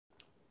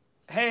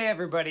Hey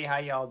everybody, how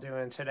y'all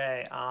doing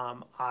today?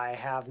 I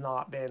have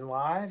not been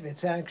live.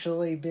 It's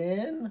actually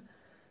been,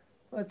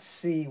 let's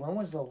see, when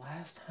was the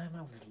last time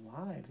I was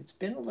live? It's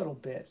been a little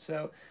bit.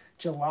 So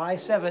July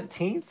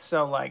 17th,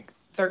 so like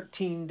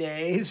 13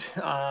 days.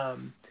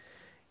 Been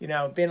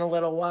a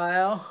little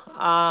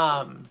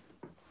while.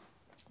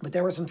 But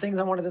there were some things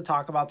I wanted to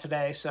talk about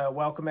today, so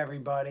welcome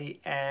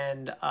everybody.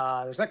 And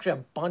there's actually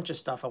a bunch of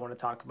stuff I want to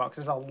talk about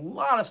because there's a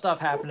lot of stuff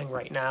happening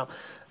right now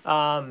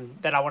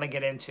that I want to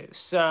get into.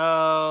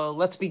 So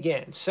let's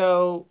begin.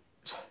 So,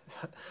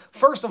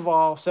 first of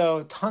all,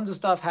 so tons of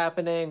stuff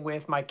happening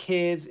with my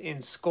kids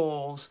in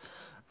schools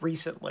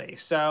recently.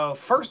 So,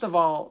 first of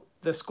all,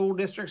 the school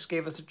districts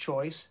gave us a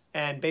choice,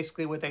 and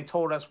basically what they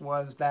told us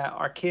was that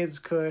our kids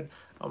could.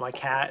 Oh, my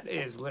cat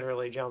is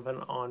literally jumping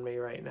on me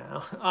right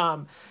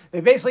now.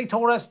 They basically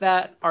told us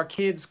that our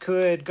kids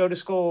could go to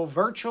school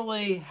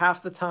virtually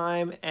half the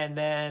time and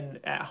then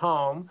at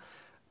home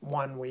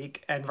 1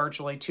 week and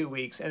virtually 2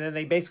 weeks. And then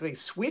they basically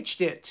switched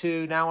it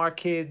to now our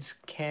kids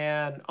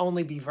can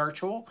only be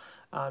virtual.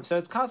 So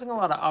it's causing a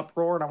lot of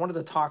uproar. And I wanted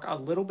to talk a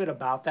little bit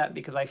about that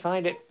because I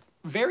find it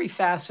very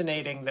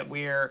fascinating that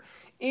we're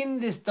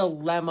in this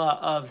dilemma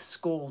of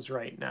schools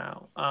right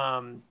now.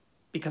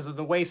 Because of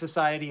the way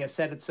society has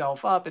set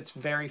itself up, it's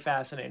very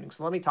fascinating.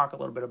 So let me talk a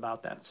little bit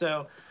about that.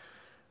 So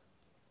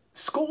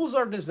schools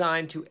are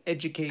designed to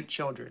educate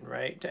children,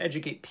 right? To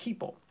educate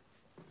people.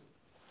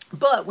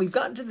 But we've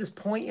gotten to this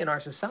point in our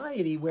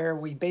society where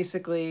we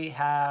basically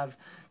have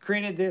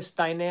created this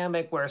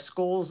dynamic where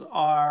schools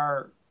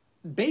are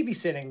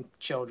babysitting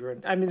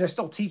children. I mean, they're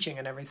still teaching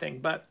and everything,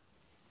 but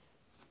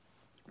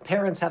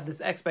parents have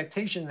this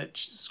expectation that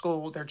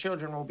their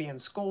children will be in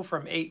school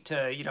from 8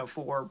 to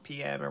 4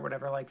 p.m. or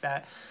whatever like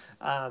that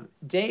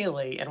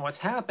daily. And what's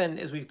happened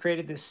is we've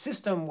created this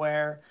system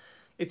where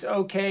it's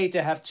okay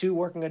to have two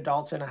working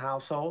adults in a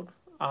household,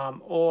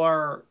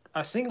 or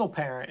a single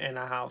parent in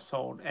a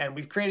household. And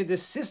we've created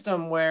this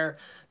system where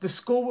the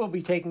school will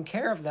be taking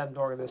care of them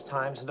during this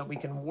time so that we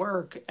can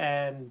work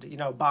and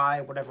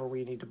buy whatever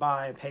we need to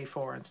buy and pay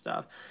for and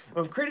stuff. And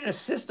we've created a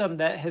system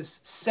that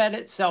has set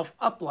itself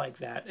up like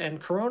that. And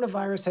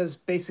coronavirus has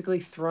basically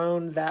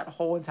thrown that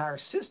whole entire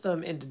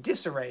system into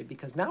disarray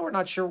because now we're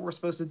not sure what we're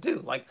supposed to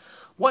do. Like,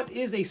 what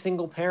is a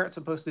single parent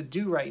supposed to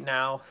do right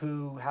now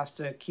who has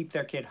to keep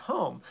their kid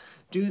home?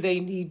 Do they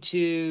need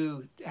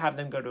to have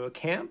them go to a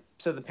camp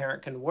so the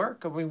parent can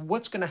work? I mean,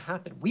 what's going to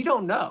happen? We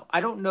don't know.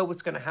 I don't know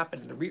what's going to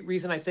happen. The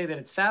reason I say that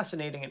it's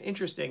fascinating and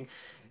interesting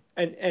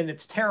and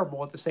it's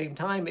terrible at the same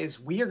time is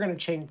we are going to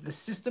change. The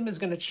system is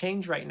going to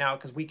change right now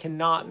because we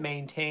cannot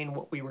maintain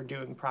what we were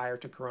doing prior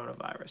to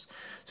coronavirus.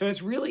 So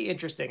it's really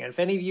interesting. And if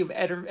any of you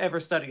have ever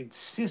studied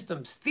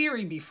systems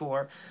theory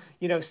before,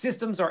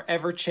 systems are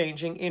ever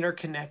changing,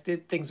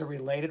 interconnected, things are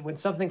related. When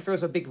something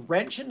throws a big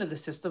wrench into the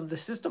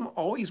system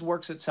always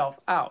works itself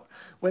out,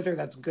 whether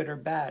that's good or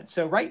bad.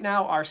 So right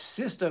now, our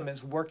system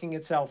is working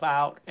itself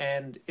out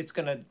and it's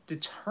going to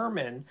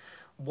determine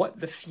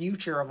what the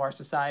future of our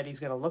society is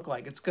going to look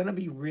like. It's going to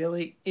be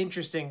really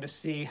interesting to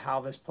see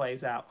how this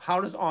plays out. How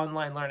does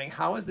online learning,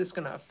 how is this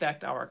going to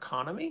affect our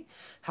economy?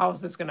 How is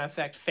this going to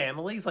affect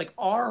families? Like,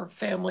 are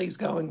families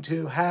going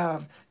to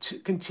have to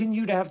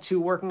continue to have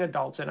two working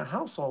adults in a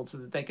household so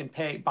that they can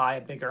buy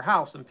a bigger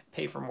house and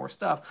pay for more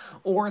stuff?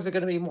 Or is it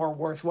going to be more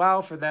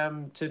worthwhile for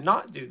them to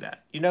not do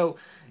that?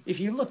 If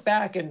you look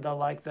back into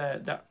like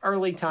the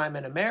early time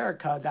in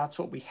America, that's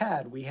what we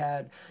had. We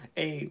had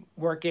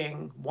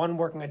one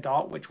working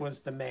adult, which was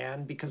the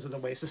man because of the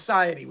way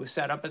society was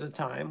set up at the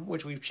time,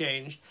 which we've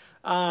changed.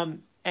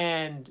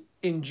 And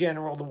in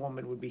general, the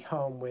woman would be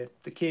home with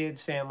the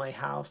kids, family,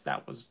 house.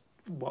 That was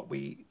what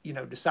we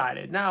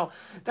decided. Now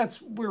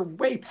we're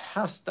way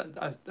past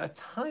a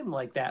time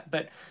like that,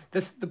 but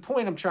the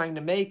point I'm trying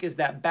to make is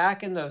that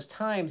back in those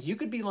times you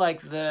could be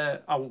like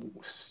a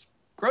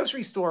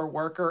grocery store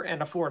worker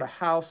and afford a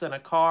house and a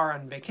car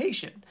and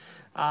vacation.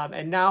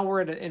 And now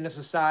we're in a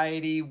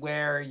society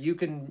where you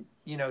can,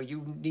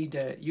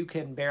 you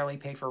can barely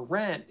pay for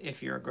rent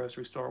if you're a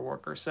grocery store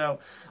worker. So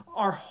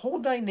our whole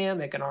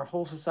dynamic and our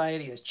whole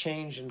society has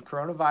changed, and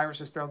coronavirus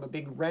has thrown a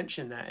big wrench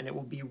in that. And it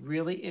will be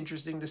really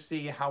interesting to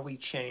see how we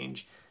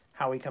change,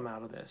 how we come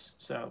out of this.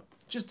 So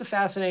just a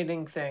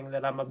fascinating thing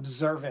that I'm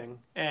observing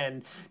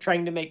and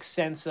trying to make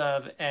sense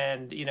of,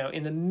 and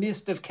in the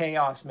midst of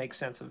chaos, make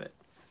sense of it.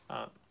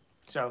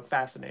 So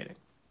fascinating.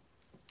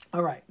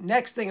 All right,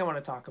 next thing I want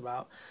to talk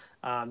about,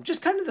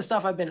 just kind of the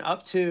stuff I've been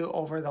up to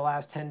over the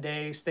last 10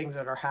 days, things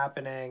that are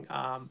happening.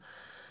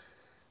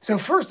 So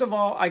first of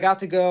all, I got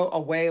to go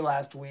away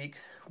last week,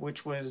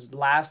 which was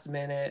last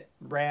minute,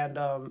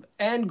 random,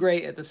 and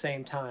great at the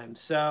same time.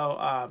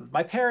 So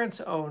my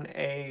parents own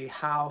a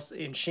house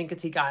in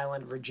Chincoteague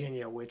Island,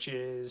 Virginia, which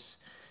is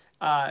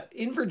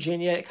in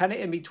Virginia, kind of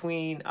in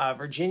between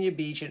Virginia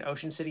Beach and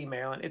Ocean City,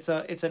 Maryland. It's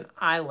an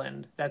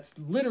island that's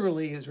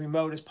literally as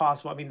remote as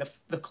possible. I mean,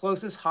 the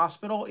closest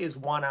hospital is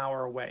 1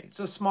 hour away. It's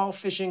a small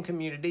fishing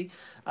community.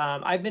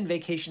 I've been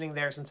vacationing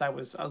there since I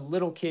was a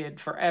little kid,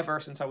 forever,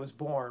 since I was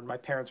born. My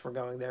parents were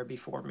going there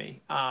before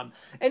me.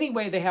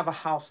 Anyway, they have a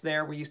house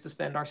there. We used to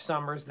spend our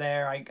summers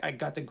there. I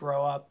got to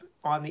grow up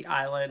on the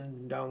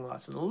island, knowing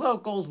lots of the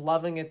locals,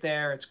 loving it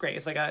there. It's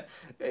great.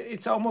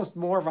 It's almost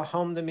more of a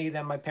home to me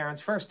than my parents'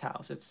 first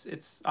house.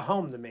 It's a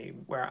home to me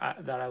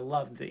that I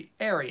love the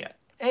area.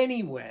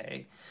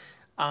 Anyway,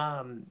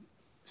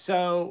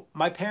 so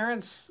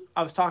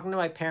I was talking to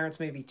my parents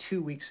maybe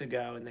 2 weeks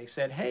ago, and they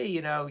said, "Hey,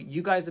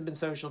 you guys have been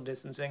social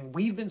distancing.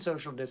 We've been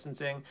social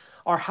distancing.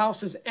 Our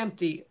house is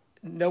empty.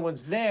 No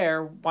one's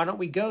there. Why don't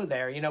we go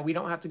there? We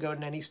don't have to go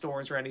to any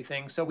stores or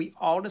anything." So we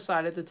all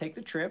decided to take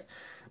the trip.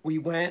 We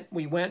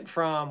went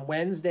from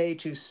Wednesday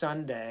to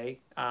Sunday.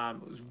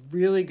 It was a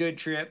really good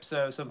trip.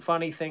 So some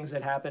funny things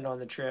that happened on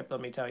the trip,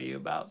 let me tell you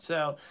about.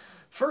 So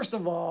first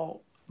of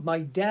all,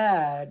 my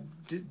dad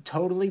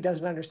totally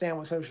doesn't understand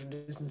what social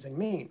distancing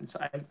means.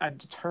 I'm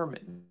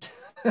determined.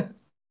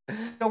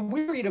 I'm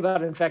worried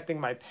about infecting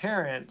my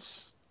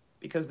parents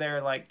because they're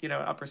like,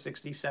 upper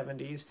 60s,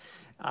 70s.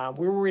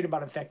 We're worried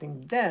about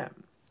infecting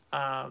them.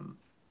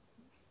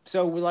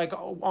 So we like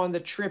on the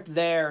trip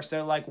there,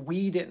 so like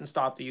we didn't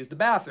stop to use the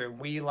bathroom.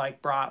 We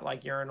like brought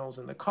like urinals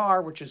in the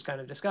car, which is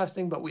kind of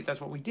disgusting, but that's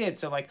what we did.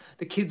 So like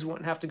the kids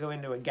wouldn't have to go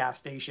into a gas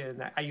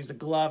station. I used a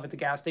glove at the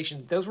gas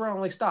station. Those were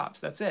only stops.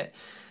 That's it.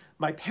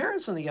 My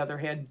parents, on the other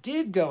hand,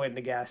 did go into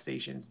gas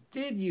stations,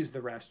 did use the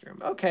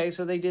restroom. Okay,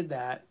 so they did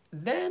that.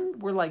 Then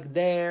we're like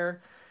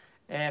there,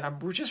 and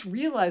we're just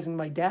realizing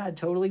my dad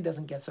totally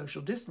doesn't get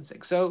social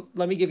distancing. So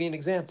let me give you an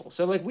example.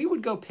 So like we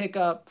would go pick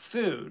up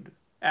food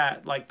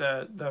at like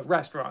the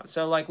restaurant.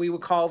 So like we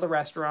would call the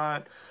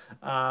restaurant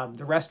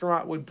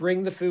would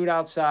bring the food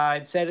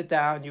outside, set it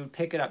down, you would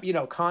pick it up,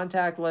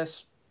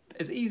 contactless,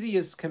 as easy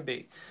as can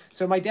be.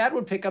 So my dad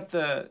would pick up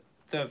the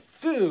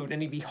food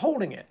and he'd be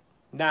holding it.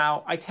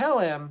 Now I tell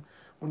him,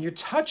 when you're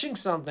touching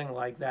something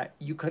like that,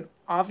 you could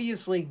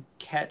obviously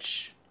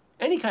catch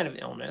any kind of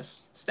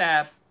illness,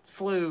 staph,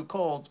 flu,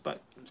 colds, but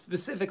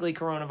specifically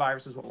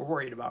coronavirus is what we're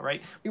worried about,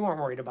 right? We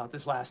weren't worried about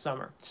this last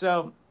summer.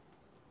 So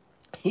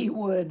he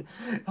would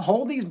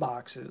hold these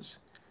boxes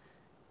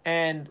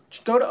and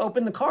go to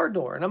open the car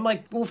door. And I'm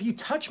like, well, if you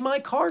touch my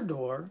car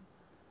door,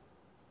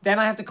 then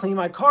I have to clean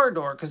my car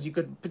door because you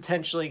could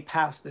potentially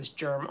pass this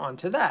germ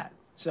onto that.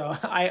 So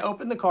I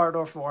opened the car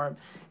door for him.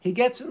 He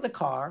gets in the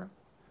car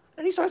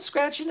and he starts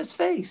scratching his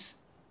face.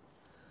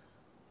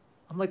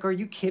 I'm like, are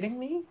you kidding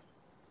me?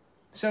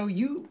 So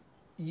you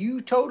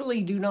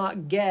totally do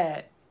not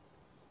get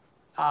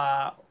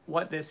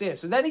what this is.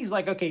 So then he's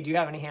like, okay, do you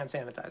have any hand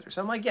sanitizer?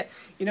 So I'm like, yeah,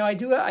 I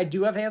do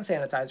have hand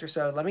sanitizer.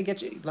 So let me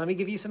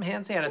give you some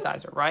hand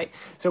sanitizer, right?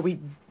 So we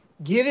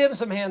give him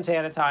some hand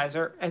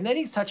sanitizer, and then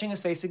he's touching his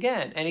face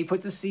again, and he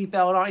puts his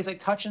seatbelt on. He's like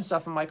touching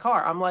stuff in my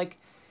car. I'm like,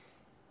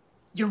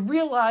 you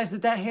realize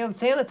that hand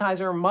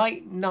sanitizer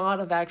might not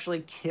have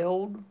actually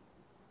killed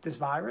this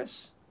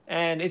virus,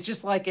 and it's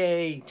just like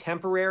a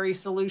temporary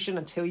solution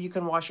until you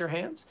can wash your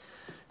hands.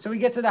 So we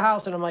get to the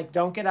house and I'm like,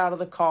 don't get out of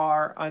the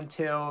car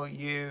until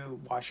you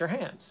wash your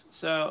hands.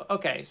 So,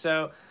 okay,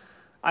 so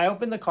I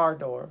open the car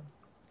door.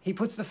 He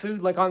puts the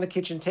food like on the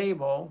kitchen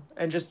table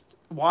and just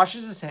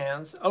washes his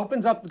hands,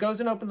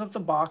 goes and opens up the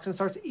box and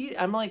starts eating.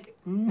 I'm like,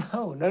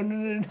 no.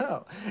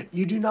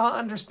 You do not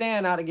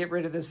understand how to get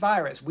rid of this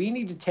virus. We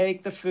need to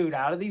take the food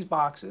out of these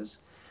boxes.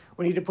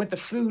 We need to put the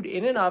food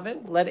in an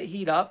oven, let it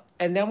heat up,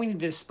 and then we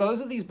need to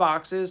dispose of these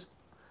boxes,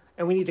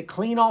 and we need to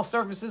clean all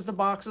surfaces the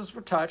boxes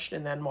were touched,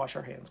 and then wash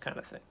our hands, kind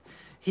of thing.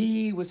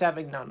 He was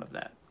having none of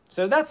that.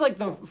 So that's like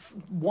the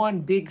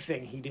one big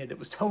thing he did. It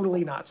was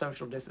totally not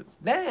social distance.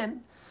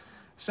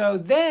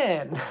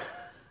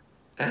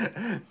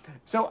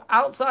 So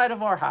outside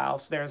of our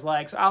house,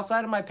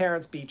 outside of my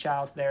parents' beach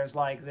house, there's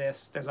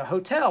a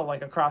hotel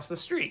like across the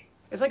street.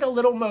 It's like a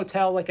little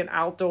motel, like an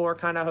outdoor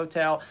kind of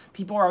hotel.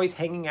 People are always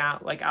hanging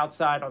out like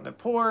outside on the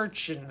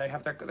porch, and they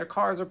have their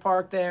cars are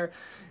parked there.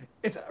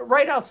 It's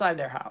right outside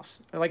their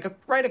house, like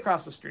right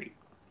across the street.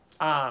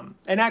 And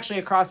actually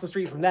across the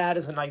street from that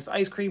is a nice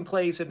ice cream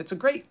place, and it's a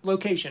great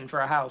location for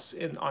a house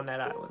on that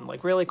island,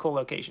 like really cool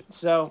location.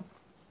 So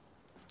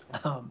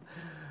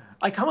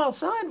I come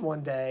outside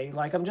one day,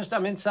 like I'm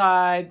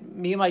inside,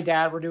 me and my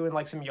dad were doing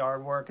like some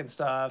yard work and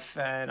stuff,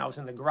 and I was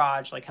in the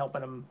garage like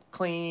helping him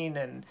clean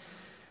and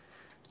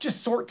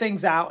just sort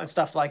things out and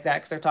stuff like that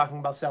because they're talking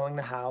about selling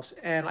the house.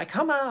 And I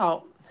come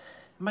out,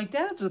 my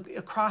dad's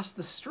across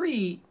the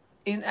street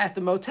at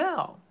the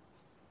motel.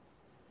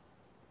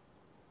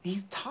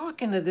 He's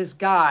talking to this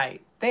guy.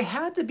 They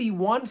had to be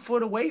 1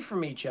 foot away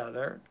from each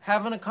other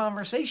having a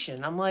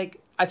conversation. I'm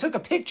like, I took a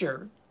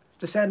picture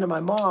to send to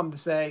my mom to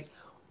say,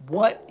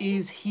 what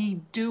is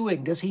he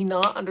doing? Does he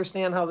not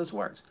understand how this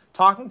works?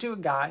 Talking to a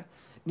guy,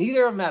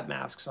 neither of them have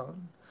masks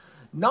on.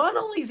 Not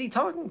only is he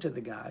talking to the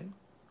guy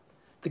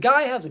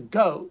has a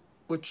goat,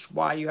 which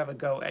why you have a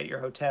goat at your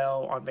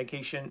hotel on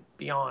vacation,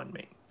 beyond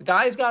me. The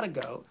guy's got a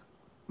goat.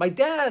 My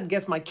dad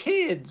gets my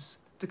kids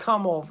to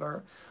come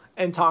over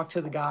and talk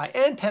to the guy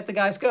and pet the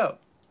guy's goat.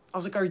 I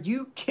was like, are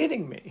you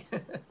kidding me?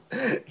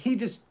 He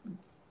just,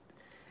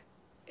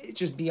 it's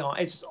just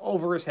beyond, it's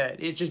over his head.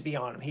 It's just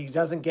beyond him. He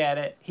doesn't get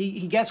it.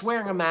 He gets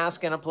wearing a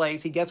mask in a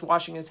place. He gets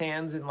washing his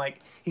hands and like,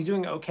 he's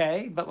doing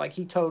okay, but like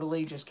he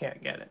totally just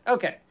can't get it.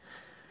 Okay.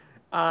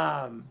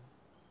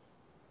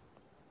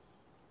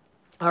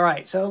 All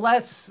right, so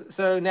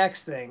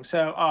next thing.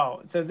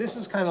 So this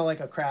is kind of like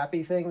a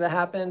crappy thing that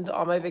happened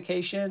on my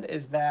vacation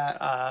is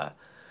that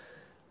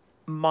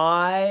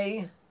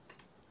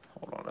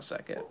hold on a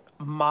second.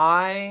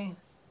 My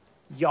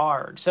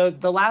yard. So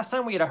the last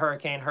time we had a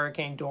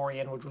Hurricane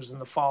Dorian, which was in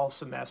the fall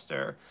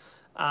semester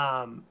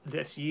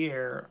this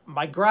year,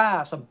 my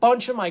grass, a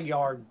bunch of my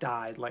yard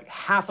died. Like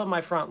half of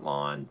my front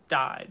lawn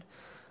died.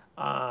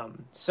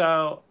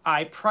 So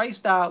I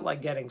priced out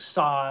like getting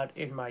sod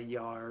in my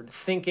yard,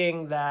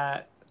 thinking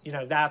that, you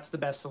know, that's the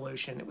best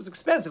solution. It was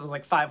expensive. It was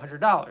like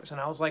 $500. And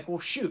I was like, well,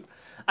 shoot,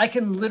 I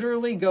can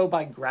literally go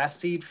buy grass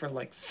seed for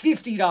like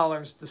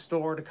 $50 at the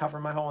store to cover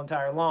my whole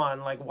entire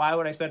lawn. Like, why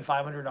would I spend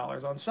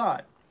 $500 on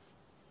sod?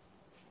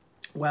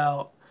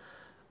 Well,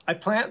 I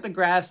plant the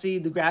grass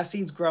seed. The grass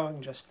seed's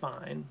growing just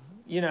fine.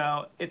 You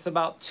know, it's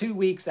about 2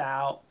 weeks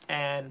out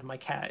and my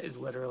cat is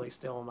literally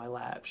still in my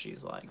lap.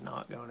 She's like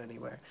not going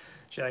anywhere.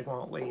 She like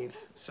won't leave.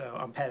 So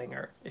I'm petting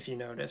her, if you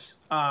notice.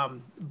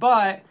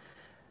 But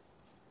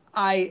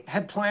I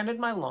had planted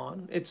my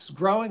lawn. It's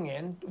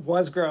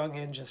was growing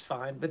in just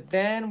fine. But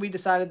then we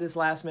decided this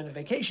last minute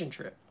vacation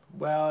trip.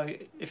 Well,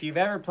 if you've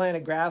ever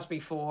planted grass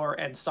before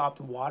and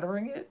stopped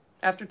watering it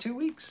after 2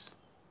 weeks,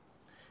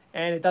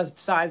 and it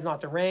decides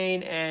not to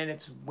rain, and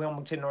it's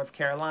Wilmington, North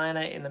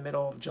Carolina in the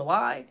middle of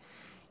July,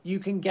 you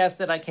can guess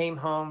that I came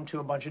home to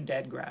a bunch of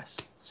dead grass.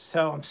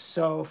 So I'm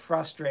so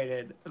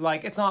frustrated.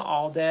 Like, it's not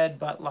all dead,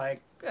 but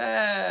like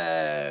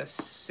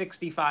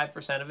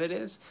 65% of it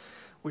is,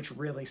 which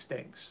really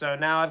stinks. So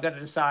now I've got to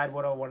decide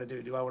what I want to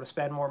do. Do I want to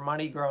spend more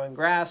money growing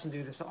grass and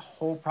do this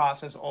whole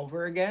process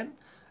over again?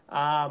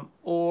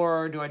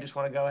 Or do I just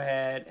want to go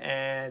ahead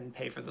and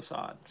pay for the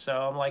sod? So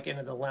I'm like in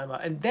a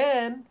dilemma. And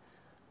then,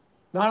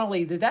 not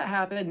only did that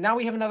happen, now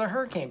we have another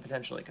hurricane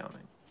potentially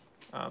coming.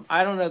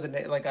 I don't know the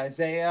name, like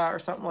Isaiah or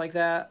something like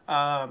that.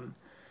 I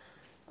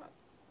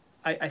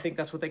think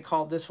that's what they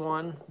called this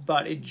one,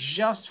 but it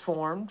just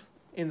formed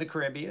in the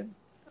Caribbean.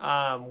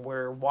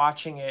 We're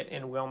watching it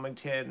in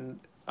Wilmington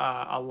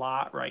a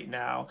lot right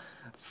now.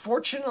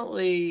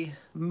 Fortunately,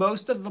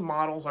 most of the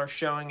models are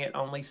showing it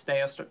only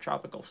stay a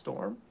tropical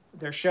storm.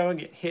 They're showing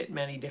it hit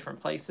many different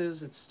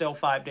places. It's still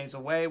 5 days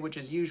away, which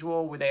is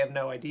usual, where they have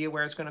no idea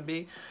where it's going to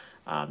be.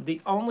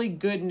 The only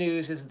good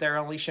news is they're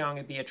only showing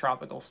it be a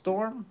tropical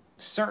storm.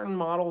 Certain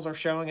models are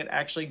showing it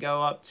actually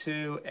go up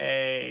to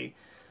a,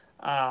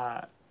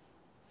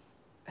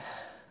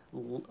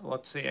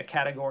 let's see, a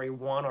category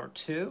 1 or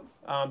 2.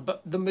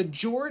 But the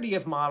majority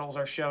of models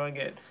are showing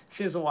it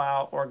fizzle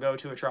out or go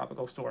to a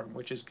tropical storm,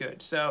 which is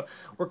good. So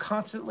we're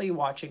constantly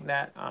watching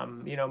that.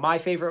 You know, my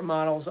favorite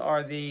models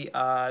are the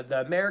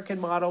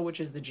American model, which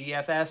is the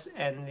GFS,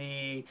 and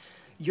the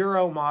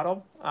Euro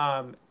model.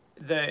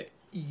 The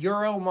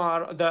Euro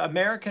model, the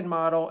American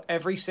model,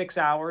 every 6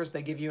 hours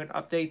they give you an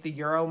update. The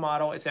Euro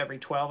model, it's every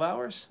 12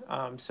 hours.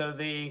 So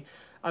the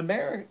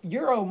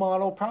Euro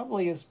model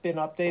probably has been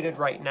updated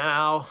right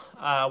now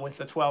with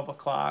the 12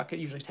 o'clock. It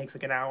usually takes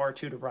like an hour or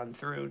two to run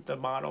through the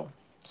model.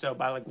 So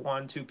by like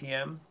 1, 2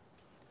 p.m.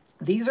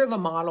 These are the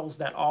models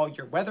that all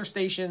your weather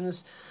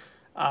stations,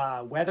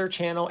 Weather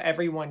Channel,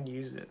 everyone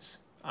uses.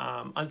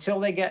 Until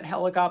they get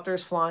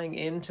helicopters flying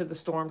into the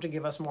storm to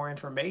give us more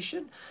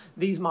information,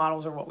 these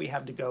models are what we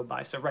have to go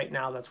by. So right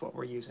now, that's what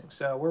we're using.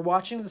 So we're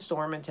watching the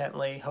storm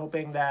intently,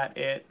 hoping that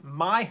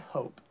my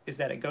hope is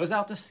that it goes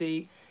out to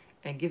sea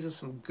and gives us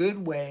some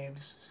good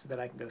waves so that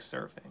I can go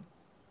surfing.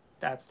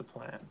 That's the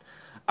plan.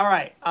 All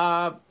right,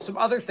 some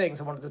other things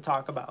I wanted to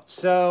talk about.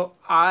 So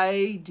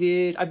I've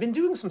been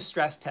doing some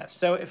stress tests.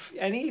 So if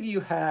any of you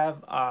have,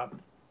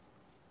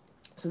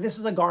 so this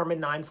is a Garmin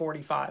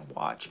 945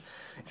 watch.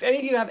 If any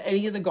of you have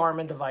any of the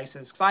Garmin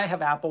devices, because I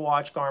have Apple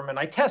Watch, Garmin,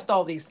 I test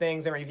all these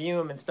things and review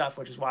them and stuff,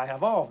 which is why I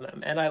have all of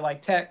them. And I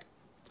like tech,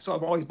 so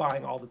I'm always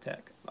buying all the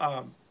tech.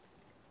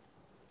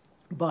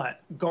 But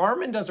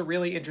Garmin does a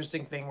really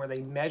interesting thing where they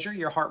measure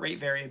your heart rate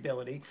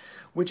variability,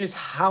 which is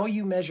how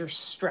you measure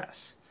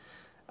stress.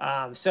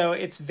 So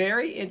it's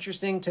very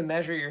interesting to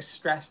measure your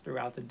stress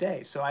throughout the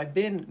day. So I've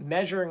been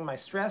measuring my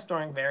stress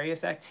during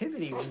various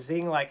activities and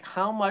seeing like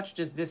how much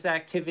does this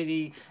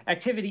activity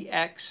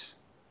X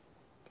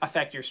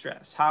affect your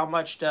stress? How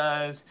much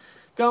does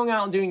going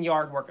out and doing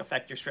yard work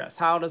affect your stress?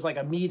 How does like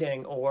a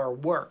meeting or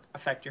work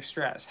affect your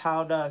stress?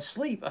 How does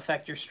sleep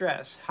affect your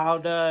stress? How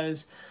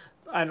does,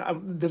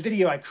 the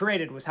video I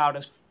created was how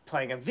does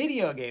playing a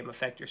video game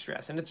affect your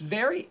stress? And it's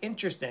very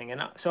interesting.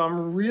 And so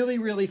I'm really,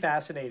 really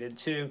fascinated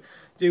to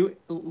do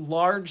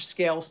large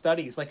scale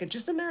studies. Like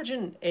just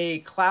imagine a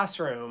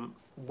classroom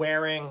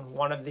wearing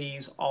one of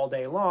these all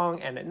day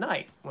long and at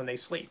night when they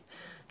sleep.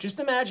 Just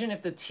imagine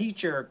if the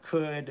teacher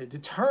could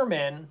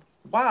determine,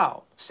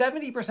 wow,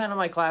 70% of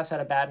my class had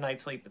a bad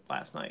night's sleep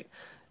last night.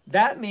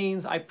 That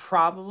means I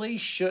probably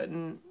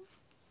shouldn't,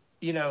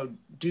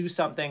 do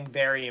something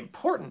very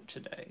important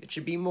today. It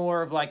should be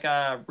more of like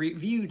a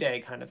review day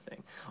kind of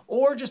thing.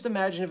 Or just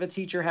imagine if a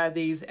teacher had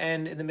these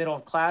and in the middle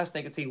of class,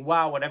 they could see,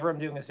 wow, whatever I'm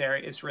doing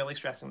is really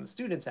stressing the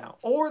students out.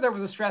 Or there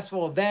was a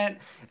stressful event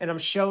and I'm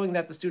showing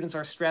that the students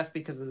are stressed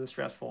because of the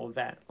stressful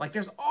event. Like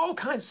there's all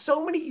kinds,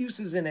 so many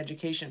uses in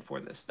education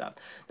for this stuff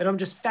that I'm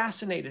just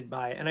fascinated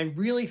by. And I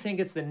really think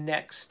it's the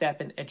next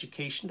step in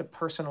education to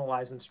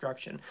personalize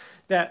instruction.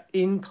 That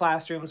in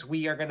classrooms,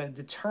 we are going to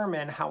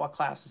determine how a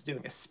class is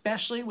doing, especially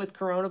with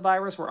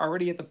coronavirus. We're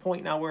already at the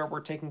point now where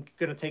we're going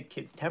to take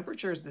kids'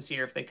 temperatures this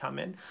year if they come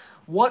in.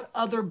 What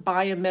other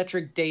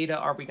biometric data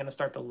are we going to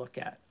start to look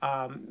at?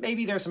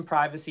 Maybe there's some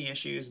privacy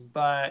issues,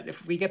 but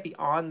if we get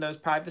beyond those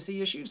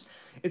privacy issues,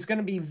 it's going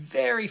to be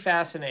very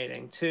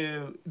fascinating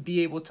to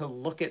be able to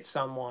look at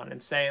someone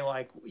and say,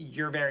 like,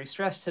 you're very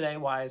stressed today.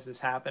 Why is this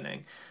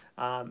happening?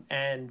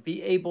 And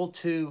be able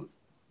to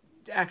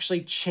actually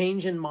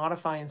change and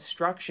modify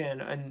instruction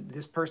and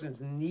this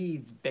person's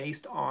needs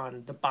based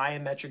on the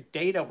biometric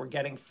data we're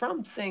getting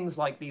from things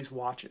like these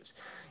watches.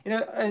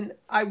 And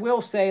I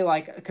will say,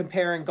 like,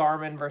 comparing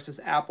Garmin versus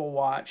Apple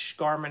Watch,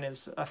 Garmin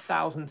is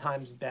 1,000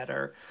 times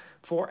better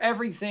for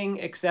everything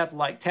except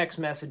like text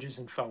messages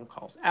and phone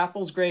calls.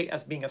 Apple's great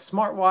as being a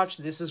smartwatch.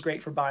 This is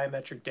great for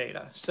biometric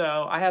data.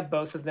 So I have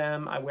both of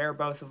them. I wear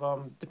both of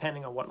them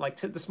depending on what, like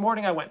this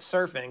morning I went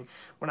surfing.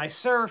 When I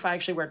surf, I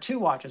actually wear two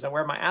watches. I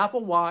wear my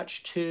Apple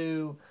Watch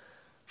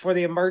for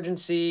the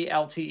emergency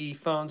LTE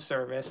phone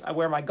service. I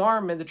wear my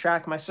Garmin to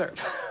track my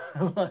surf.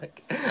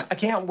 Like, I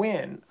can't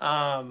win.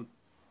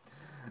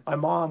 My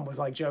mom was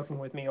like joking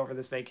with me over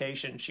this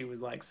vacation. She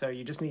was like, so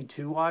you just need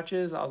two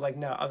watches? I was like,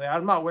 no. I was like,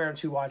 I'm not wearing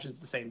two watches at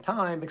the same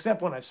time,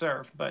 except when I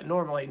surf. But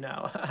normally,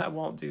 no, I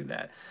won't do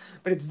that.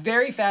 But it's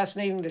very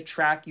fascinating to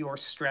track your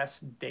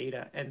stress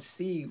data and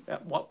see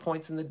at what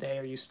points in the day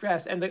are you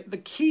stressed. And the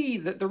key,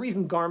 the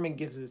reason Garmin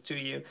gives this to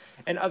you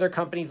and other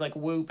companies like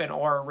Whoop and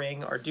Oura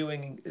Ring are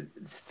doing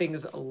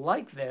things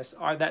like this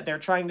are that they're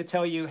trying to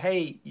tell you,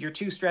 hey, you're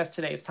too stressed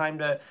today. It's time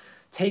to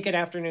take an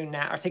afternoon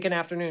nap or take an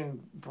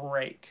afternoon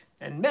break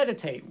and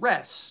meditate,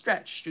 rest,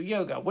 stretch, do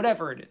yoga,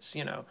 whatever it is,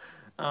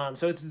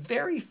 So it's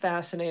very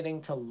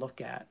fascinating to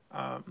look at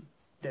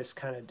this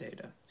kind of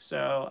data.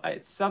 So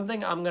it's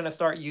something I'm going to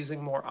start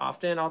using more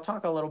often. I'll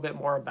talk a little bit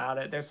more about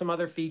it. There's some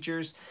other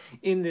features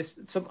in this,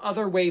 some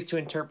other ways to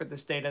interpret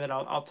this data that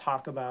I'll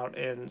talk about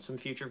in some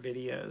future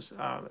videos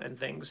and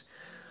things.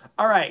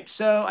 All right,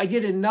 so I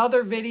did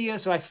another video.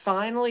 So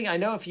I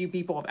know a few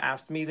people have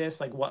asked me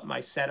this, like what my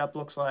setup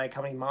looks like,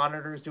 how many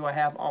monitors do I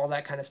have, all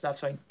that kind of stuff.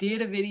 So I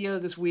did a video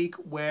this week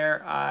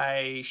where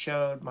I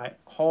showed my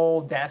whole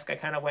desk. I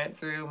kind of went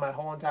through my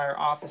whole entire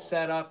office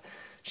setup,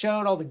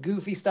 showed all the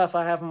goofy stuff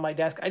I have on my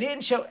desk. I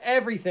didn't show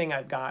everything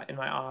I've got in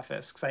my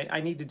office because I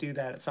need to do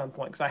that at some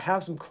point because I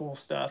have some cool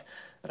stuff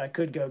that I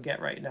could go get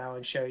right now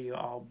and show you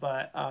all.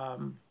 But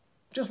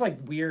just like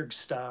weird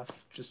stuff,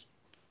 just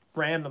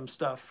random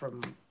stuff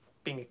from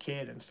being a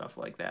kid and stuff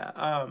like that,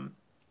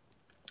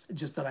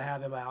 just that I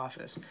have in my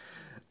office.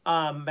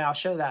 I'll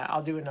show that.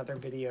 I'll do another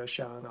video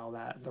showing all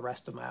that, the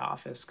rest of my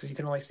office, because you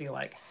can only see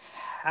like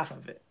half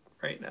of it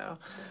right now.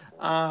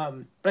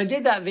 But I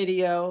did that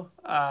video,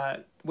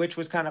 which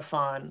was kind of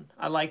fun.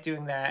 I like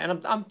doing that.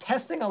 And I'm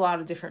testing a lot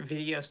of different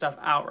video stuff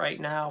out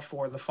right now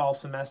for the fall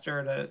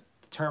semester to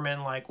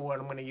determine like what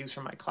I'm going to use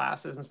for my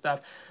classes and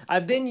stuff.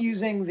 I've been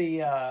using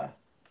the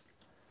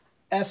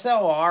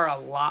SLR a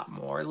lot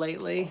more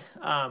lately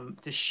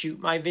to shoot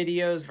my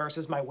videos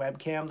versus my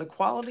webcam. The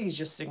quality is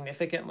just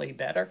significantly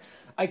better.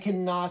 I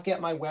cannot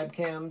get my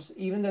webcams,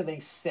 even though they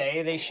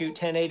say they shoot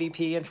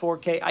 1080p and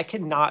 4K, I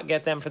cannot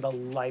get them for the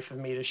life of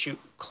me to shoot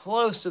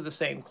close to the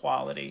same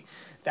quality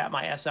that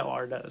my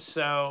SLR does.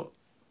 So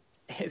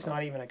it's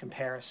not even a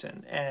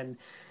comparison. And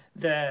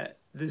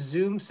the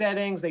zoom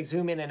settings, they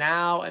zoom in and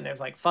out, and there's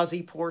like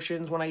fuzzy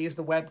portions when I use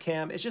the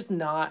webcam. It's just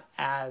not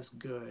as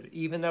good,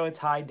 even though it's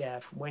high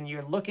def. When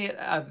you look at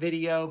a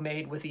video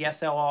made with the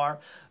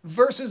SLR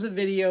versus a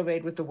video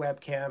made with the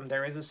webcam,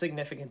 there is a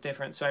significant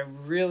difference. So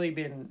I've really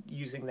been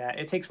using that.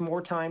 It takes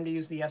more time to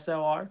use the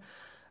SLR,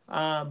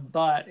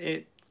 but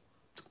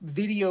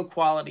video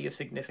quality is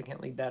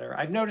significantly better.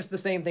 I've noticed the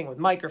same thing with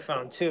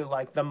microphone too.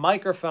 Like the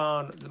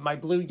microphone, my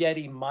Blue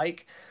Yeti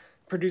mic,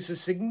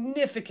 produces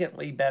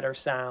significantly better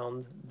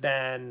sound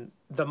than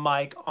the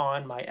mic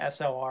on my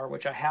SLR,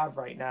 which I have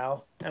right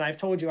now. And I've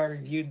told you I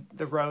reviewed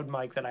the Rode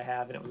mic that I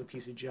have, and it was a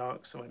piece of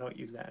junk, so I don't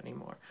use that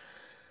anymore.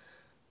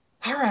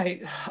 All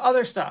right,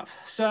 other stuff.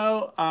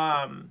 So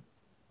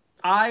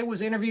I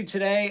was interviewed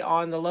today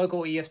on the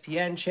local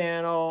ESPN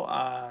channel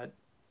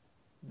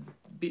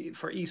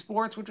for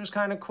esports, which was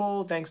kind of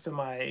cool, thanks to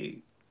my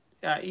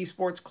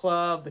Esports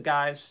Club, the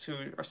guys who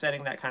are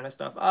setting that kind of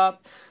stuff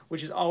up,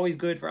 which is always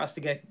good for us to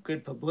get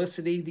good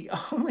publicity. The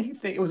only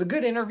thing, it was a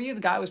good interview.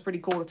 The guy was pretty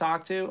cool to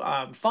talk to.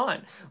 Fun.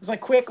 It was like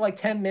quick, like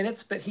 10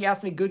 minutes, but he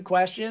asked me good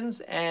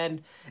questions,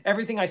 and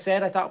everything I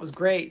said I thought was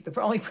great.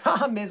 The only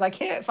problem is I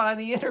can't find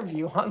the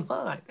interview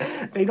online.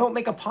 They don't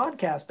make a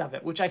podcast of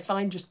it, which I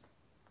find just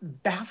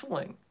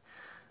baffling.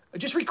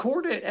 Just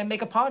record it and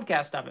make a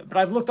podcast of it. But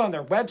I've looked on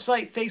their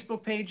website,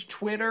 Facebook page,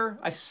 Twitter.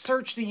 I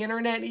searched the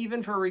internet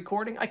even for a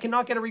recording. I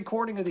cannot get a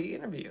recording of the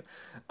interview,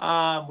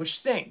 which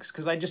stinks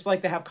because I just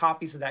like to have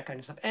copies of that kind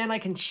of stuff. And I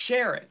can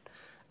share it,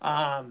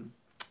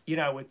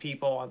 with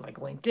people on like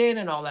LinkedIn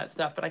and all that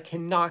stuff, but I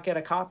cannot get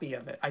a copy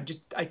of it.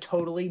 I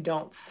totally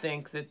don't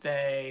think that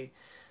they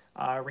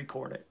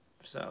record it.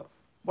 So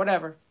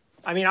whatever.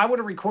 I mean, I would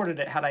have recorded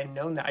it had I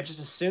known that. I just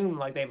assumed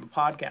like they have a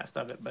podcast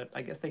of it, but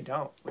I guess they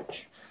don't,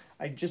 which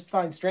I just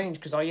find strange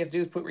because all you have to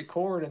do is put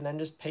record and then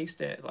just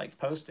paste it, like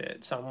post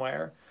it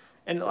somewhere,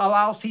 and it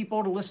allows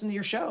people to listen to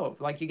your show.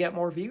 Like you get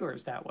more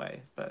viewers that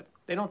way, but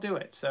they don't do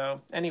it.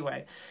 So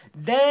anyway,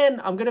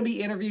 then I'm going to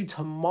be interviewed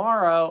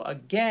tomorrow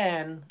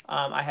again.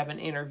 I have an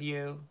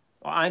interview.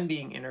 Well, I'm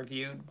being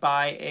interviewed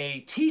by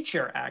a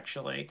teacher,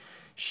 actually.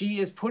 She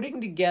is putting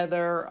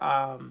together,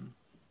 I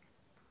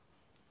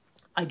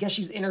guess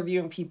she's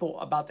interviewing people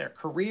about their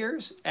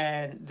careers,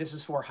 and this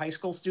is for high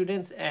school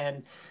students,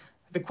 and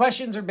the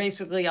questions are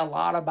basically a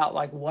lot about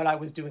like what I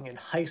was doing in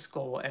high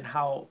school and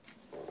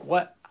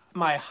what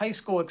my high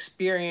school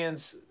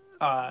experience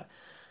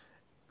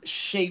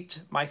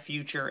shaped my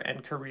future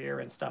and career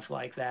and stuff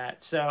like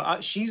that. So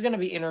she's going to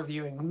be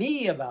interviewing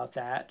me about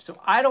that. So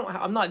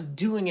I'm not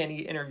doing any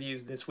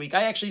interviews this week.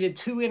 I actually did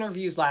 2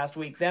 interviews last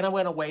week. Then I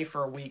went away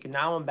for a week, and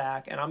now I'm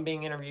back, and I'm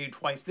being interviewed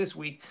twice this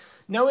week.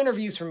 No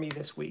interviews for me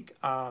this week.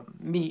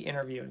 Me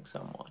interviewing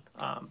someone.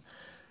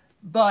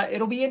 But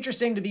it'll be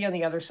interesting to be on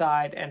the other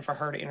side and for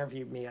her to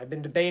interview me. I've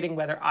been debating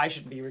whether I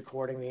should be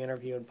recording the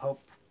interview and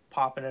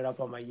popping it up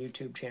on my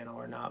YouTube channel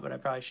or not, but I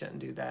probably shouldn't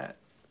do that.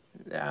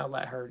 I'll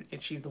let her,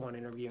 and she's the one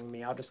interviewing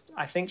me.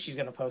 I think she's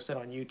going to post it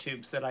on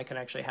YouTube so that I can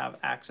actually have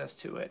access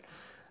to it.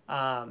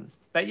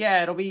 But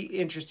yeah, it'll be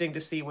interesting to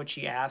see what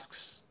she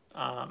asks.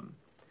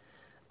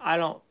 I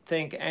don't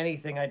think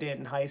anything I did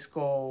in high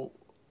school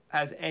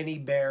has any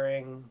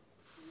bearing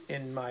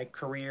in my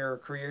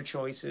career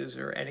choices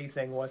or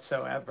anything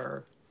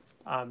whatsoever,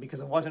 because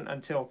it wasn't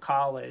until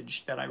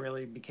college that I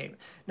really became.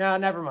 No,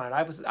 never mind.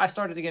 I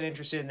started to get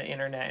interested in the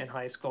internet in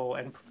high school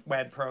and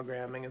web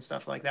programming and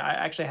stuff like that. I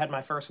actually had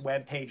my first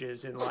web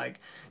pages in like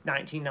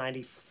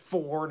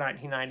 1994,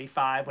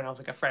 1995 when I was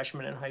like a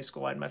freshman in high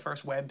school. I had my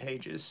first web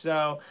pages.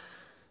 So,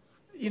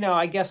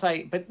 I guess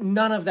but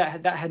none of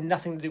that had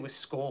nothing to do with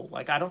school.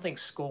 Like I don't think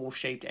school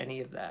shaped any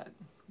of that.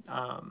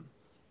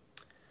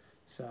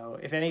 So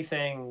if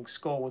anything,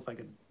 school was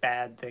like a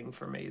bad thing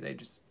for me.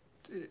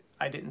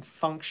 I didn't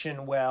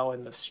function well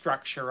in the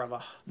structure of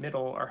a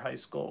middle or high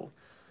school.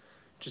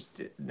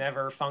 Just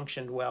never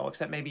functioned well,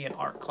 except maybe in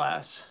art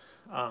class.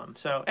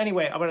 So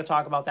anyway, I'm going to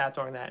talk about that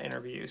during that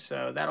interview.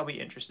 So that'll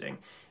be interesting.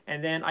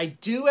 And then I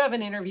do have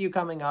an interview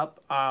coming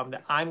up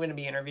that I'm going to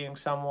be interviewing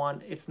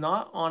someone. It's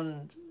not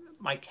on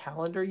my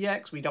calendar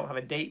yet because we don't have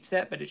a date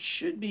set, but it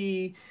should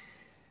be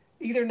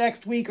either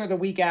next week or the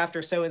week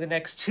after. So in the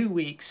next 2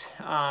 weeks,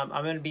 I'm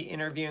going to be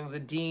interviewing the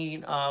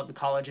dean of the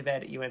College of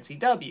Ed at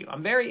UNCW.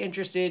 I'm very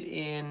interested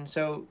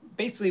so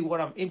basically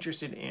what I'm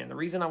interested in, the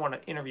reason I want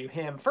to interview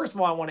him, first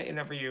of all, I want to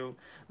interview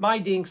my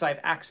dean because I have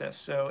access.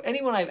 So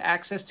anyone I have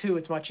access to,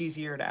 it's much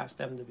easier to ask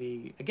them to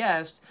be a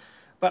guest.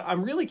 But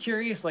I'm really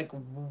curious, like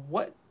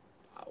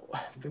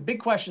the big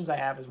questions I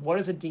have is, what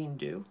does a dean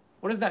do?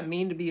 What does that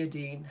mean to be a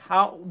dean?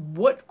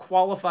 What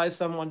qualifies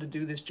someone to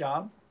do this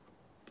job?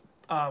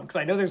 Because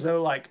I know there's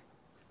no like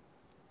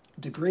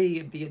degree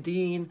and be a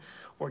dean,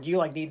 or do you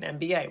like need an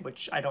MBA,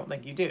 which I don't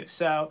think you do.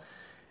 So,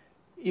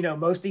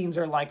 most deans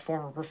are like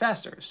former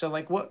professors. So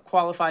like what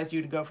qualifies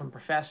you to go from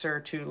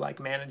professor to like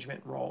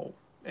management role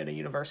at a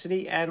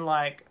university? And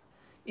like,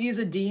 is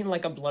a dean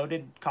like a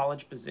bloated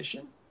college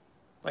position?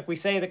 Like we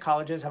say that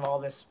colleges have all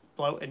this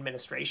bloat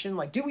administration.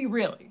 Like, do we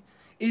really?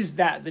 Is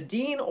that the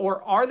dean,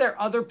 or are there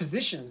other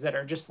positions that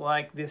are just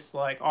like this?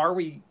 Like, are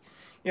we,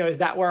 is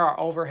that where our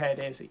overhead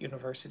is at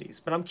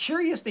universities? But I'm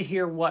curious to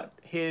hear what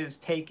his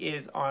take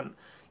is on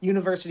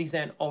universities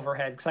and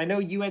overhead, because I know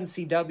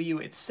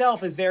UNCW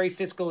itself is very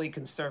fiscally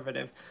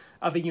conservative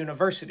of a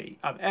university.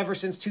 Ever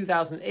since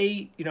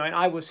 2008, and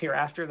I was here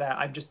after that,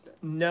 I've just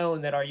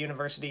known that our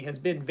university has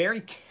been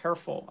very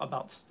careful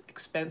about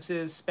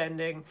expenses,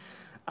 spending,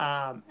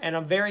 and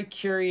I'm very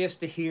curious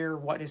to hear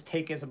what his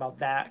take is about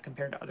that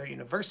compared to other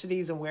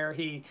universities, and where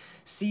he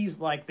sees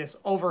like this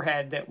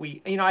overhead that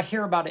I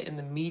hear about it in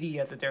the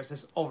media, that there's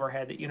this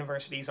overhead that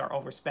universities are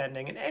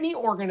overspending, and any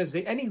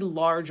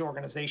large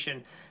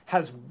organization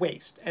has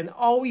waste and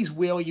always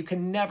will. You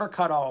can never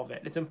cut all of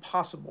it. It's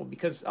impossible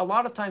because a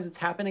lot of times it's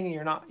happening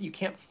and you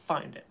can't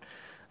find it.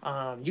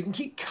 You can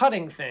keep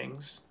cutting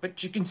things,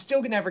 but you can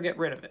still never get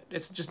rid of it.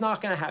 It's just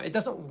not going to happen. It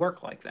doesn't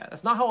work like that.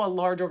 That's not how a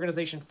large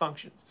organization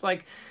functions. It's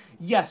like,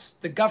 yes,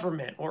 the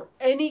government or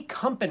any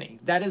company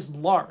that is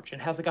large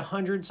and has like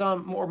 100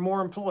 some or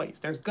more employees,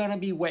 there's going to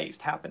be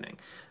waste happening,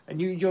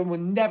 and you will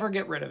never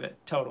get rid of it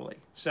totally.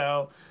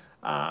 So,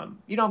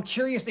 I'm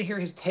curious to hear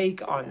his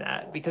take on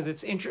that, because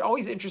it's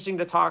always interesting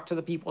to talk to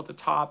the people at the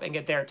top and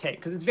get their take.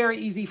 Because it's very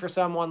easy for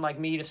someone like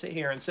me to sit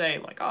here and say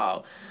like,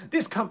 oh,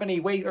 this company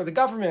or the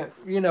government,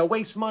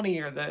 wastes money,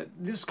 or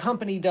this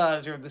company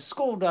does, or the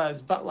school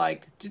does, but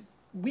like,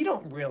 we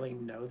don't really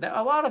know that.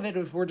 A lot of it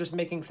is we're just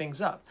making things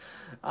up.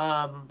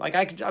 I'm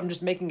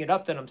just making it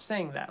up that I'm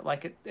saying that.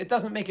 Like, it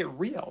doesn't make it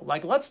real.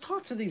 Like, let's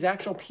talk to these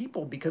actual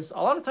people, because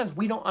a lot of times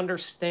we don't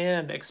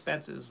understand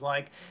expenses.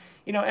 Like,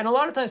 and a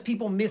lot of times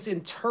people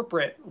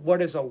misinterpret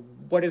what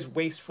is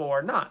wasteful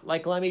or not.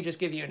 Like, let me just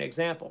give you an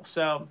example.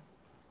 So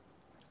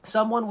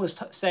someone was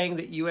saying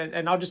that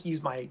and I'll just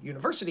use my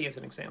university as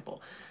an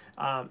example.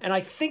 And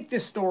I think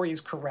this story is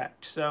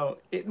correct, so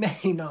it may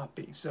not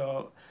be.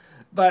 So,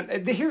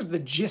 but here's the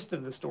gist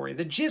of the story.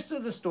 The gist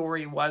of the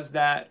story was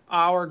that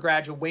our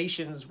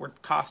graduations were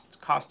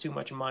cost too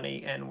much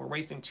money, and we're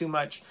wasting too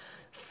much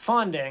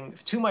funding,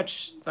 too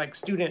much like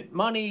student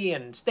money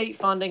and state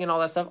funding and all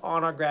that stuff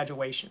on our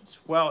graduations.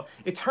 Well,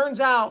 it turns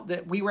out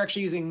that we were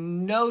actually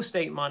using no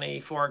state money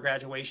for our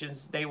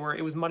graduations. It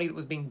was money that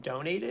was being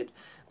donated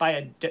by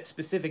a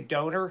specific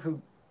donor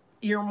who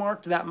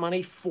earmarked that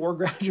money for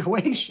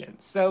graduation.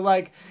 So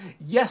like,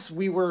 yes,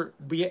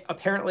 we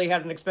apparently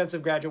had an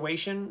expensive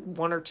graduation,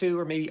 one or two,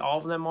 or maybe all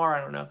of them are, I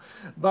don't know.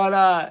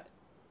 But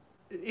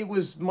it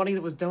was money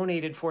that was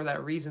donated for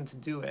that reason to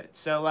do it.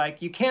 So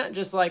like, you can't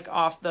just like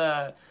off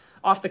the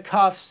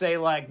cuff say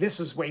like, this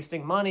is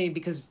wasting money,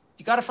 because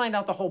you got to find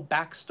out the whole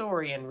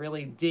backstory and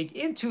really dig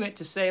into it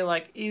to say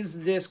like,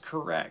 is this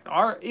correct?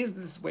 Is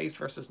this waste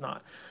versus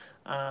not?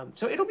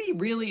 So it'll be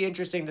really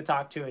interesting to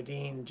talk to a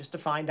dean just to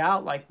find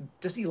out, like,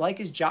 does he like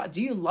his job?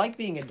 Do you like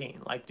being a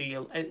dean? Like,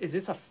 is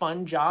this a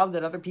fun job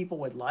that other people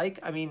would like?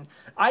 I mean,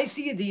 I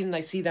see a dean and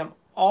I see them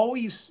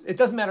always, it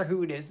doesn't matter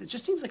who it is. It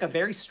just seems like a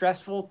very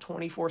stressful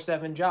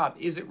 24/7 job.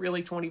 Is it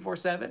really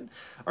 24/7?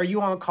 Are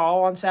you on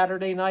call on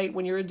Saturday night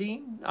when you're a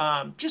dean?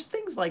 Just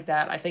things like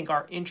that I think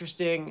are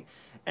interesting.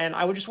 And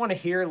I would just want to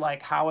hear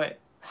like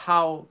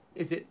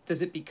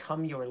does it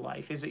become your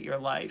life? Is it your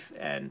life?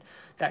 And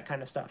that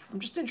kind of stuff. I'm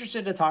just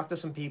interested to talk to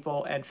some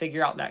people and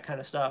figure out that kind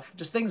of stuff.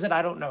 Just things that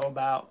I don't know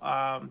about,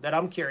 that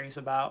I'm curious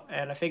about.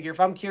 And I figure if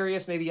I'm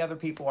curious, maybe other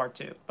people are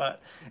too.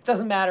 But it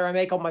doesn't matter. I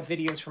make all my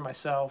videos for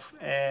myself,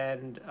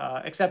 and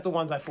except the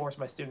ones I force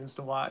my students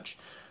to watch.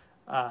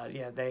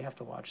 Yeah, they have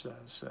to watch those,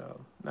 so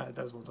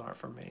those ones aren't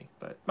for me.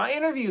 But my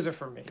interviews are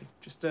for me,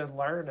 just to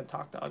learn and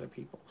talk to other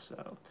people.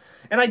 So,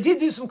 and I did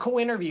do some cool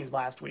interviews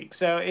last week.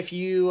 So if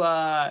you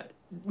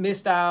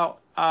missed out,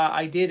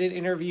 I did an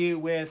interview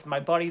with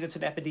my buddy that's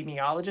an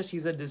epidemiologist.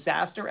 He's a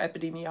disaster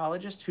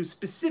epidemiologist who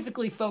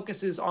specifically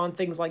focuses on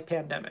things like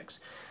pandemics.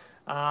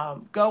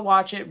 Go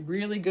watch it.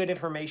 Really good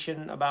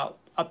information about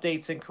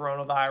updates in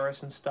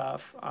coronavirus and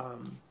stuff.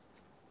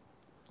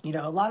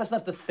 A lot of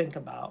stuff to think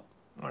about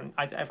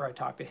whenever I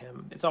talk to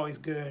him. It's always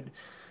good.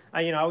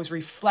 I always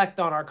reflect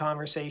on our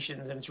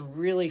conversations, and it's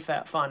really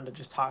fun to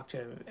just talk to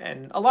him.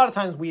 And a lot of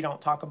times we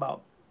don't talk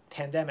about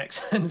pandemics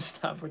and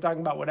stuff. We're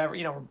talking about whatever,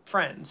 we're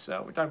friends,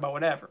 so we're talking about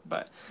whatever.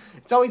 But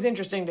it's always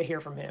interesting to hear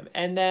from him.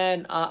 And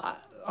then a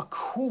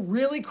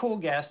really cool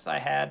guest I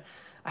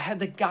had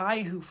the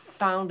guy who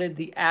founded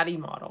the ADDIE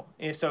model.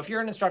 So if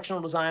you're an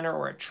instructional designer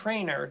or a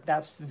trainer,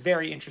 that's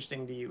very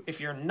interesting to you. If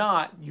you're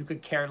not, you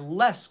could care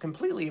less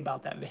completely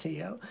about that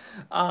video.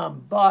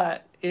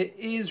 But it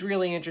is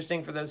really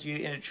interesting for those of you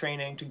in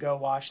training to go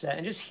watch that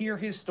and just hear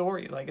his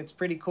story. Like, it's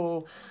pretty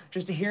cool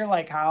just to hear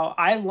like how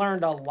I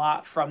learned a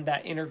lot from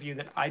that interview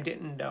that I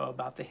didn't know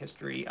about the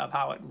history of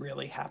how it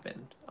really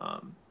happened.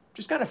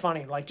 Just kind of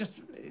funny, like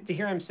just to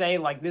hear him say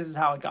like, this is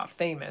how it got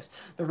famous.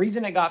 The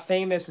reason it got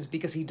famous is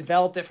because he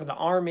developed it for the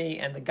Army,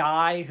 and the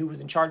guy who was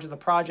in charge of the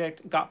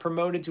project got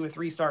promoted to a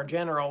 3-star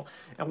general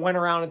and went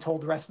around and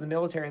told the rest of the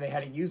military they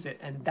had to use it,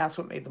 and that's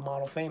what made the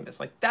model famous.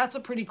 Like, that's a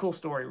pretty cool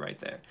story right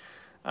there.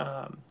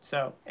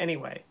 So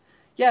anyway,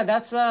 yeah,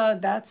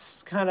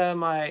 that's kind of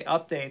my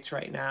updates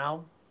right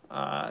now.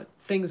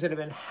 Things that have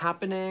been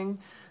happening.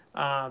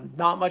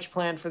 Not much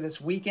planned for this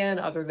weekend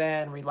other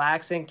than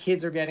relaxing.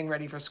 Kids are getting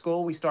ready for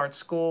school. We start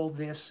school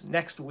this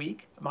next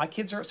week. My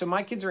kids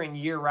are in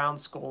year-round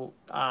school,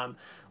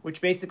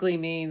 which basically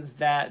means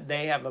that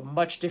they have a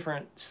much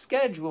different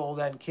schedule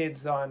than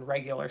kids on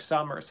regular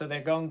summer. So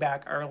they're going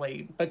back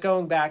early, but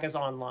going back as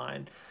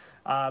online.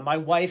 My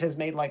wife has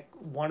made like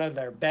one of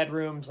their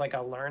bedrooms like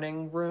a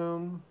learning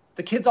room.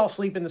 The kids all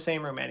sleep in the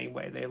same room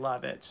anyway. They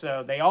love it.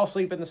 So they all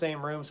sleep in the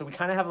same room. So we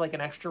kind of have like an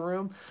extra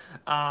room.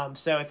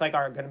 So it's like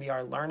going to be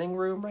our learning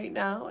room right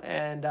now.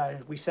 And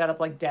we set up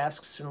like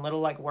desks and little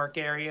like work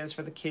areas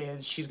for the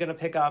kids. She's going to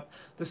pick up,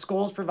 the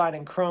school's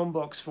providing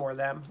Chromebooks for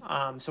them.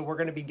 So we're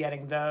going to be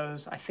getting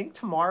those. I think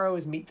tomorrow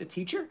is Meet the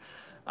Teacher.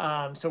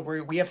 So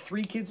we have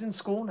 3 kids in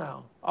school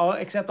now,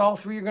 except all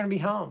 3 are going to be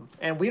home,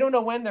 and we don't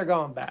know when they're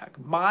going back.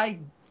 My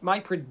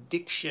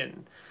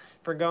prediction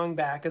for going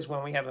back is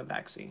when we have a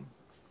vaccine.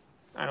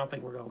 I don't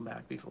think we're going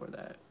back before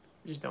that.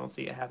 Just don't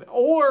see it happen.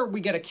 Or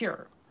we get a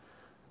cure,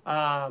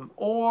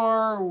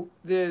 or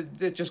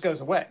it just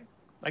goes away.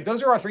 Like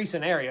those are our 3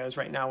 scenarios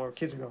right now where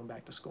kids are going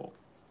back to school.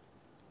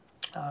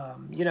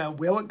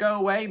 Will it go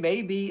away?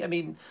 Maybe. I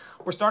mean,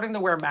 we're starting to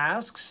wear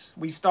masks.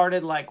 We've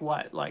started like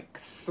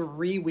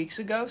 3 weeks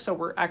ago, so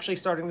we're actually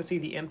starting to see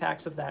the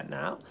impacts of that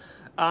now.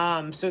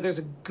 So there's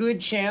a good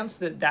chance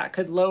that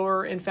could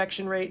lower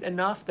infection rate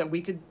enough that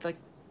we could like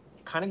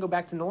kind of go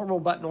back to normal,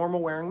 but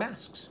normal wearing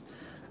masks.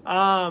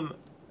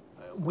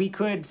 We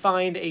could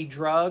find a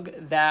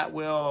drug that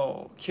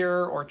will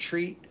cure or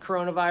treat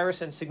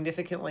coronavirus and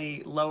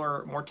significantly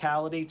lower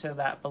mortality to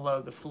that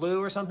below the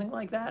flu or something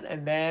like that.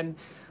 And then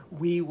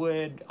we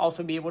would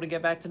also be able to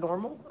get back to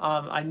normal.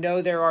 I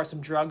know there are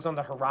some drugs on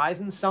the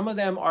horizon. Some of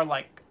them are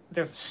like,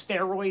 there's a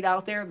steroid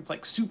out there that's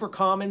like super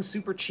common,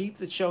 super cheap,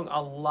 that's showing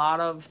a lot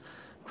of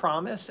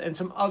promise. And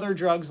some other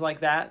drugs like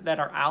that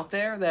are out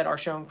there that are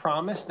showing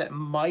promise that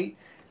might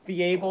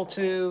be able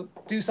to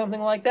do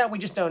something like that. We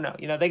just don't know.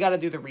 They got to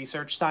do the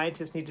research.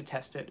 Scientists need to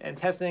test it. And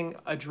testing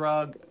a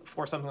drug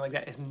for something like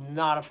that is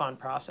not a fun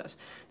process.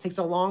 It takes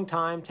a long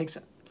time, takes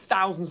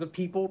thousands of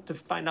people to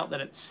find out that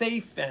it's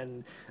safe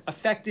and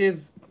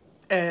effective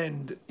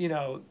and,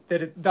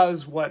 that it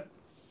does what,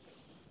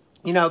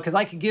 because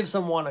I could give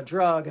someone a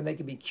drug and they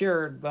could be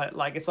cured, but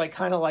like it's like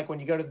kind of like when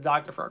you go to the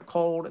doctor for a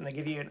cold and they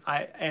give you an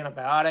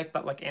antibiotic,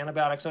 but like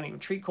antibiotics don't even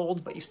treat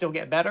colds, but you still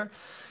get better.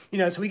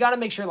 So we got to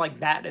make sure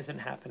like that isn't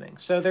happening.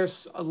 So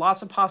there's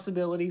lots of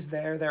possibilities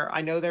there.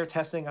 I know they're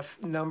testing a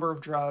number of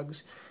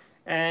drugs,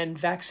 and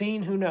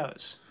vaccine, who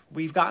knows?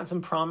 We've gotten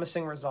some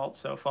promising results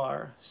so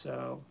far.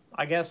 So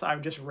I guess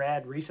I've just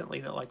read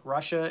recently that like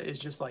Russia is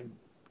just like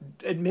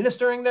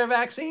administering their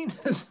vaccine.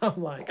 So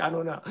I'm like, I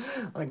don't know.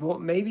 Like, well,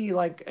 maybe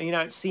like,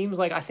 it seems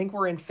like I think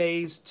we're in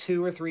phase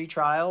 2 or 3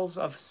 trials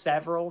of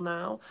several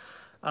now.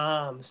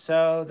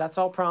 So that's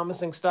all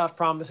promising stuff,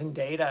 promising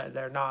data.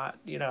 They're not,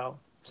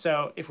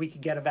 so if we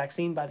could get a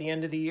vaccine by the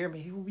end of the year,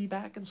 maybe we'll be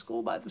back in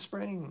school by the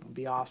spring. It'd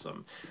be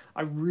awesome.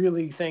 I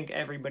really think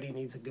everybody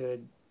needs a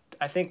good.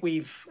 I think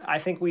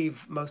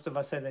most of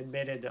us have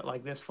admitted that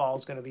like this fall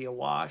is going to be a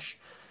wash,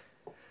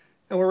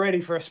 and we're ready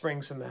for a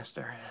spring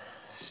semester.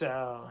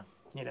 So,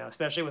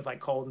 especially with like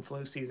cold and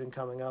flu season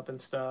coming up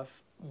and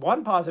stuff.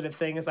 One positive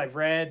thing is I've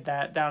read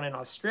that down in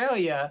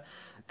Australia,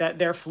 that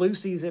their flu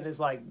season is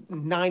like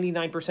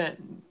 99%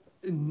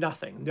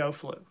 nothing, no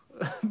flu.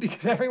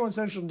 Because everyone's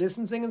social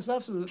distancing and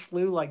stuff, so the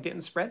flu like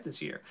didn't spread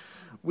this year,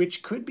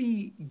 which could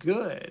be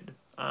good,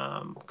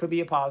 could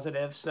be a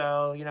positive.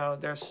 So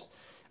there's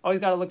always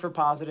got to look for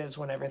positives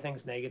when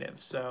everything's negative.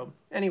 So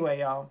anyway,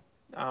 y'all,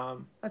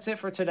 that's it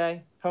for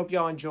today. Hope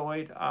y'all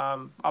enjoyed.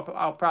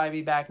 I'll probably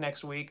be back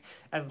next week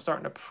as I'm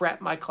starting to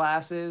prep my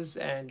classes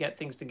and get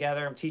things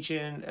together. I'm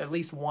teaching at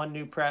least one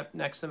new prep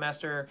next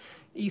semester,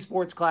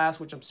 esports class,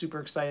 which I'm super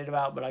excited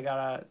about,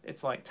 but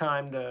it's like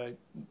time to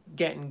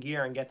get in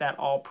gear and get that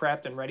all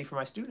prepped and ready for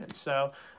my students. So